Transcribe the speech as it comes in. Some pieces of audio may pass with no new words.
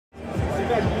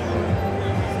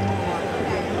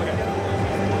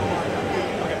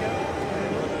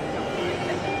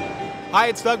Hi,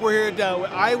 it's Doug. We're here at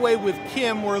iWay with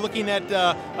Kim. We're looking at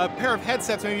a pair of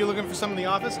headsets. Maybe you're looking for some in the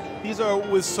office. These are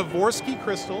with Swarovski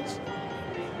crystals.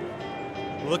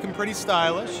 Looking pretty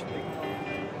stylish.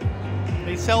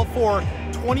 They sell for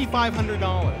 $2,500.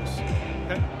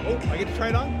 Okay. Oh, I get to try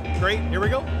it on? Great. Here we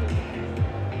go.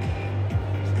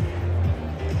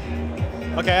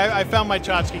 Okay, I found my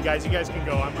tchotchke, guys. You guys can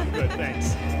go. I'm good.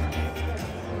 Thanks.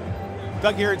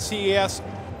 Doug here at CES.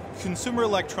 Consumer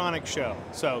electronics show.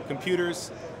 So computers,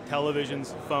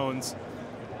 televisions, phones,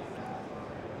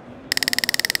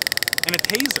 and a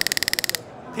taser.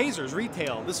 Tasers,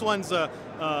 retail. This one's a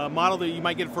model that you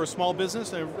might get for a small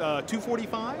business,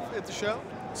 $245 at the show.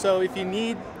 So if you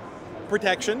need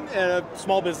protection at a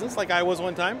small business, like I was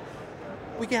one time,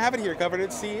 we can have it here covered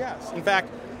at CES. In fact,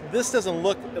 this doesn't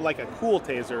look like a cool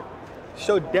taser.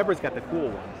 Show Deborah's got the cool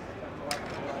one.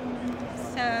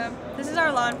 So this is our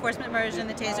law enforcement version,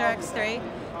 the Taser X3.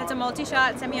 It's a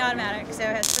multi-shot semi-automatic, so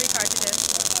it has 3 cartridges.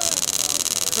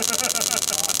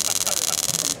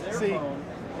 See,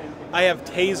 I have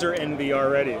taser envy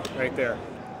already, right there.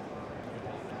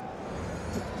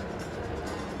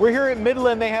 We're here at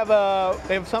Midland. They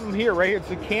have something here, right here.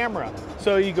 It's a camera.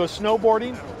 So you go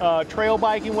snowboarding, trail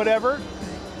biking, whatever.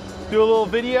 Do a little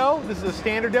video. This is a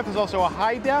standard def. There's also a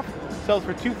high def. Sells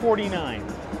for $249.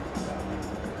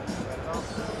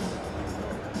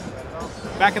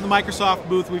 Back in the Microsoft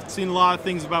booth, we've seen a lot of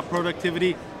things about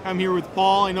productivity. I'm here with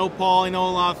Paul. I know Paul. I know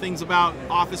a lot of things about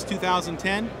Office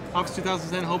 2010. Office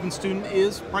 2010 Open Student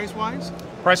is price-wise?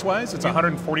 Price-wise, it's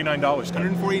 $149.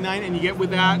 $149, and you get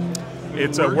with that?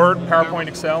 It's a Word, PowerPoint,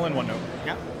 Excel, and OneNote.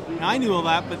 Yeah. Now, I knew all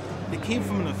that, but it came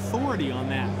from an authority on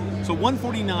that. So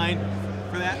 $149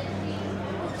 for that,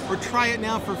 or try it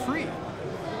now for free.